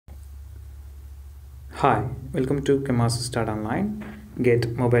Hi, welcome to chemmasters.online.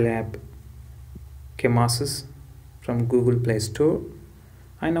 Get mobile app CHEM from Google Play Store.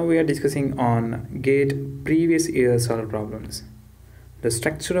 And now we are discussing on get previous year solved problems. The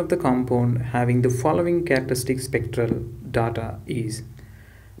structure of the compound having the following characteristic spectral data is,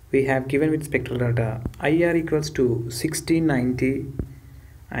 we have given with spectral data IR equals to 1690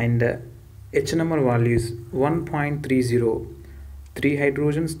 and H number values 1.30, 3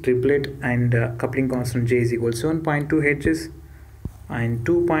 hydrogens triplet and coupling constant J is equal to 7.2 H's and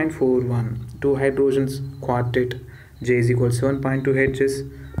 2.41, 2 hydrogens quartet J is equal to 7.2 H's,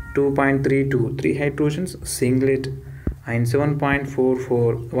 2.32, 3 hydrogens singlet and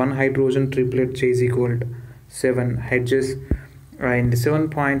 7.44, 1 hydrogen triplet J is equal to 7 H's and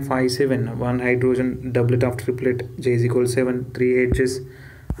 7.57, 1 hydrogen doublet of triplet J is equal to 7, 3 H's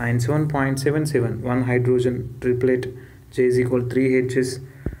and 7.77, 1 hydrogen triplet J is equal to 3 H's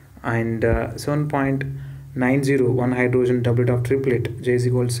and 7.90, 1 hydrogen doublet of triplet J is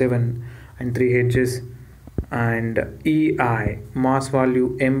equal to 7 and 3 H's and EI mass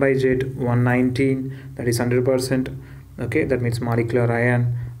value M by Z 119, that is 100%, okay, that means molecular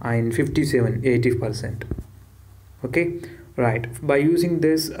ion, and 57 80%. Okay, right, by using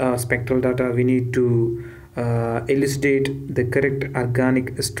this spectral data we need to elucidate the correct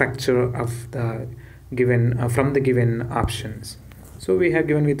organic structure of the given from the given options. So we have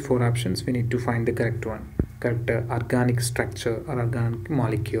given with 4 options. We need to find the correct one, correct organic structure or organic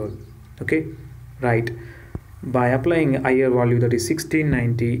molecule. Okay, right, by applying IR value, that is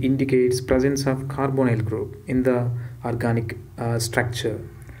 1690, indicates presence of carbonyl group in the organic structure.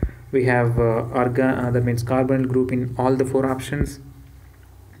 We have that means carbonyl group in all the 4 options.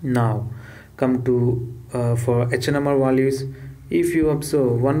 Now come to for H number values. If you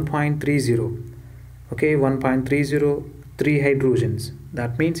observe 1.30, okay, 1.30, 3 hydrogens,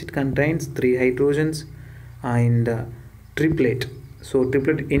 that means it contains 3 hydrogens and triplet. So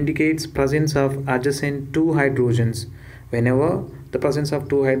triplet indicates presence of adjacent 2 hydrogens. Whenever the presence of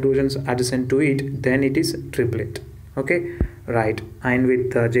 2 hydrogens adjacent to it, then it is triplet. Okay, right, and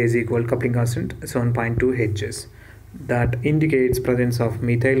with J is equal coupling constant 7.2 H's, that indicates presence of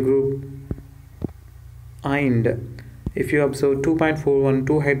methyl group. And if you observe 2.41,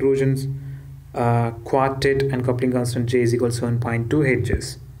 2 hydrogens quartet and coupling constant J is equal to 7.2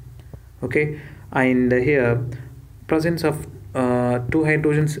 H's. Okay, and here presence of 2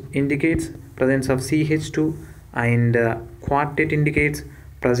 hydrogens indicates presence of CH2 and quartet indicates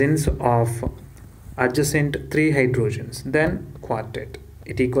presence of adjacent 3 hydrogens, then quartet,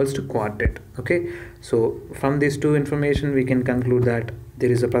 it equals to quartet. Okay, so from these 2 information we can conclude that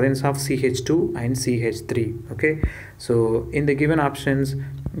there is a presence of CH2 and CH3. Okay, so in the given options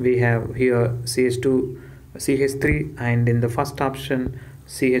we have here CH2 CH3, and in the first option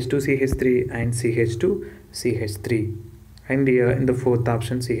CH2 CH3 and CH2 CH3, and here in the fourth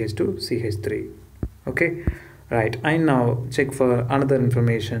option CH2 CH3. Okay, right, and now check for another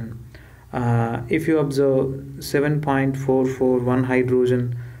information. If you observe 7.44, 1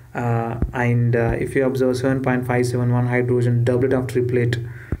 hydrogen and if you observe 7.57, 1 hydrogen doublet of triplet,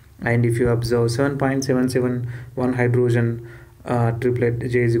 and if you observe 7.77, 1 hydrogen triplet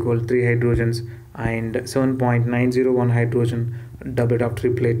J is equal to 3 hydrogens and 7.90, 1 hydrogen doublet of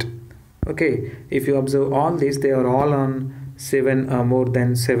triplet. Okay, if you observe all these, they are all on 7 more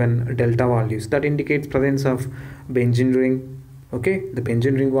than 7 delta values, that indicates presence of benzene ring. Okay, the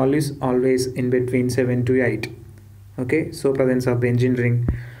benzene ring values always in between 7 to 8. Okay, so presence of benzene ring.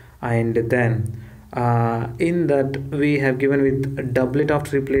 And then in that we have given with doublet of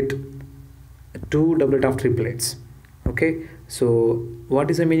triplet, 2 doublet of triplets. Okay, so what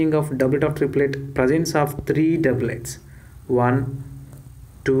is the meaning of doublet of triplet? Presence of 3 doublets, 1,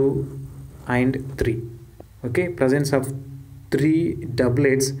 2 and 3. Okay, presence of 3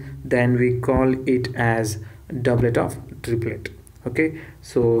 doublets, then we call it as doublet of triplet. Okay,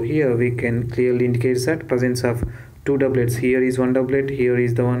 so here we can clearly indicate that presence of 2 doublets, here is 1 doublet, here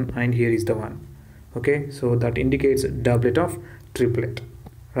is the one, and here is the one. Okay, so that indicates doublet of triplet,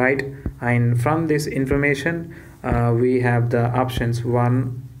 right? And from this information we have the options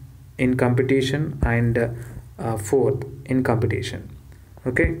 1 in competition and 4th in competition.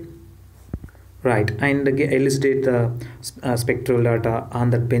 Okay, right, and again elucidate the spectral data on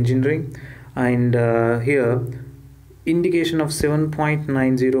that benzene ring. And here indication of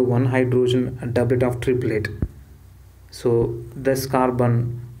 7.90, 1 hydrogen doublet of triplet. So this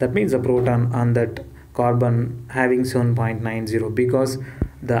carbon, that means the proton on that carbon having 7.90, because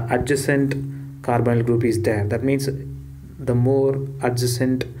the adjacent carbonyl group is there. That means the more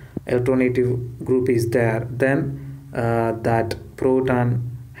adjacent electronegative group is there, then that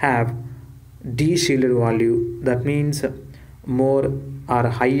proton have de-shielded value, that means more or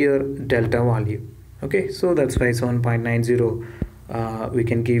higher delta value. Okay, so that's why 7.90 we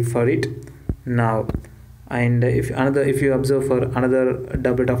can give for it now. And if you observe for another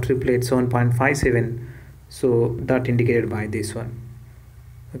doublet of triplet 7.57, so that indicated by this one.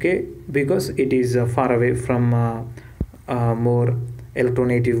 Okay, because it is far away from more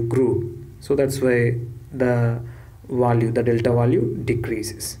electronegative group, so that's why the delta value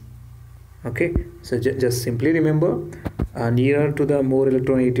decreases. Okay, so just simply remember, nearer to the more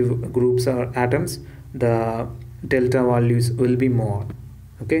electronegative groups or atoms, the delta values will be more.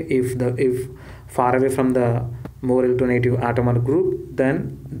 Okay, if far away from the more electronegative atom or group,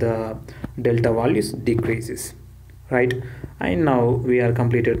 then the delta values decreases, right? And now we are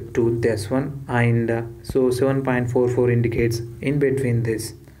completed to this one, and so 7.44 indicates in between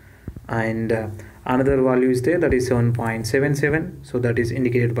this, and another value is there, that is 7.77, so that is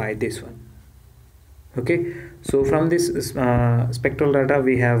indicated by this one. Okay, so from this spectral data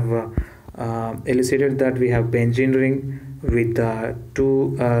we have elicited that we have benzene ring with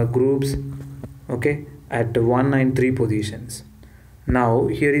two groups, okay, at 1 and 3 positions. Now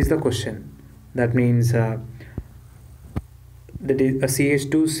here is the question, that means that is a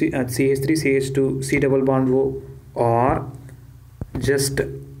CH2 CH3 CH2 C double bond O, or just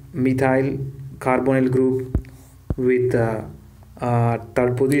methyl carbonyl group with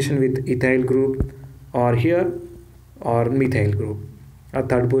third position with ethyl group, or here or methyl group, a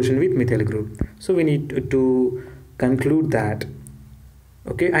third position with methyl group. So we need to conclude that.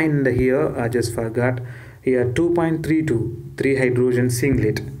 Okay, and here I just forgot, here 2.32 3 hydrogen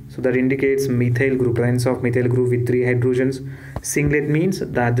singlet, so that indicates methyl group, presence of methyl group with 3 hydrogens. Singlet means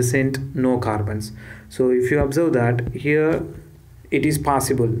the adjacent no carbons. So if you observe that here it is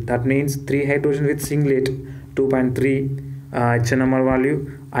possible, that means 3 hydrogen with singlet 2.3 HNMR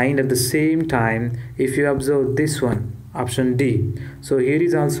value, and at the same time if you observe this one, option D, so here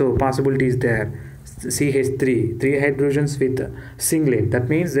is also possibilities there, CH3 3 hydrogens with singlet, that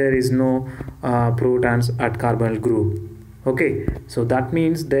means there is no protons at carbonyl group. Okay, so that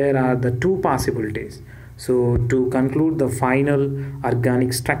means there are the two possibilities. So to conclude the final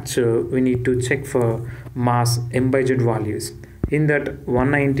organic structure, we need to check for mass M by Z values. In that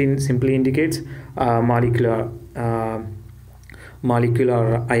 119 simply indicates molecular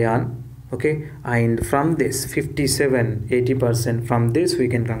ion. Okay, and from this 57-80%, from this we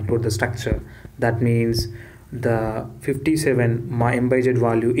can conclude the structure. That means the 57 M by Z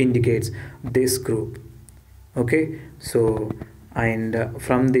value indicates this group. Okay, so and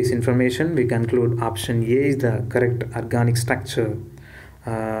from this information we conclude option A is the correct organic structure.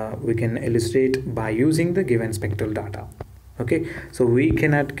 We can illustrate by using the given spectral data. Okay, so we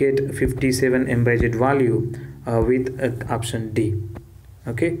cannot get 57 M by Z value with option D.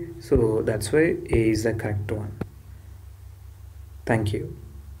 Okay, so that's why A is the correct one. Thank you.